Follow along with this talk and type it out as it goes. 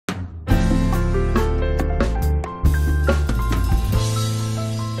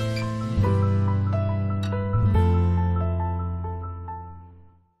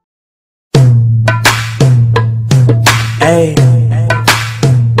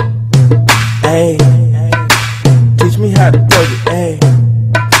Hey, teach me how to Doug it. Hey,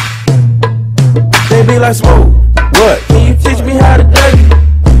 they be like, Smooth, what? Can you teach me how to Doug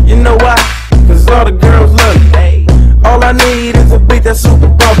it? You know why? Cause all the girls love it. Hey, all I need is a beat that's super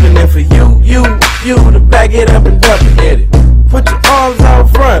bumpin', and for you to back it up and dump it. Hit it. Put your arms out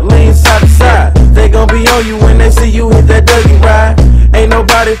front, lean side to side. They gon' be on you when they see you hit that Dougie ride. Ain't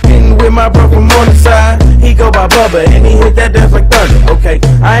nobody fitting with my bro from on the side. He go by Bubba and he hit that dance like thunder. Okay,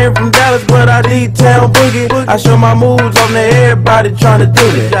 I ain't from Dallas, but I detail boogie. I show my moves on to everybody tryna do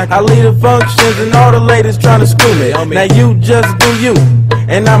me. I lead the functions and all the ladies tryna screw me. Now you just do you,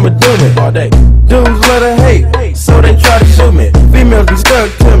 and I'ma do it all day. Dudes love to hate, so they try to shoot me. Females be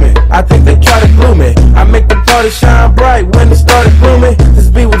stuck to me, I think they try to glue me. I make the party shine bright when it started glooming. This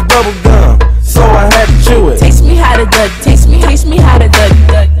beat was bubble gum, so I had to chew it. Taste me how to Doug, taste me how to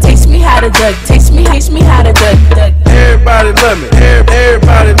Doug, taste me how to Doug, taste me how to Doug. Everybody love me,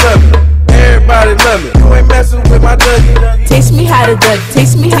 everybody love me, everybody love me. You ain't messing with my Dougie. Taste me how to Doug,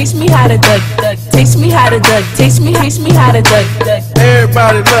 taste me how to Doug, taste me how to Doug, taste me how to Doug.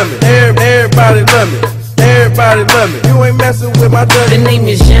 Everybody love me, everybody love me, everybody love me. You ain't messing with my Dougie. The name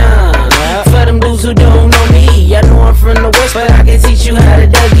is John. For them dudes who don't know me, I know I'm from the West, but I can teach you how to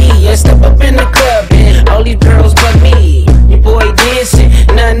Dougie. I step up in the club and all these girls but me. Your boy dancing,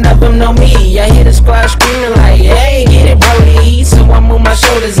 none of them know me. I hear the squad screaming like, hey, get it, Brody. So I move my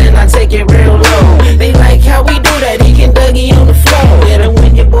shoulders and I take it real low. They like how we do that, he can Dougie on the floor. Yeah, then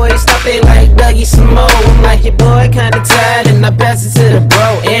when your boy stop, they like Dougie some more. I'm like, your boy kinda tired, and I pass it to the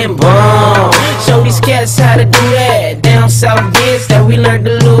bro and boom. Show these cats how to do that. Down south kids that we learned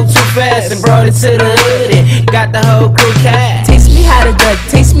a little too fast and brought it to the hood and got the whole crew cat. Taste me how to Doug,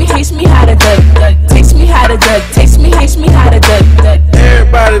 taste me how to Doug, taste me how to Doug, taste me how to Doug.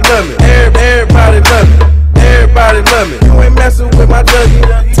 Everybody love me, everybody love me, everybody love me. You ain't messing with my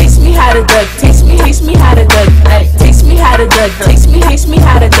Dougie. Taste me how to Doug, taste me how to Doug, taste me how to Doug, taste me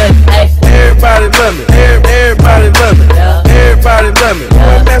how to Doug. Everybody love me, everybody love me, everybody love me. You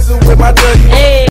ain't messing with my Dougie.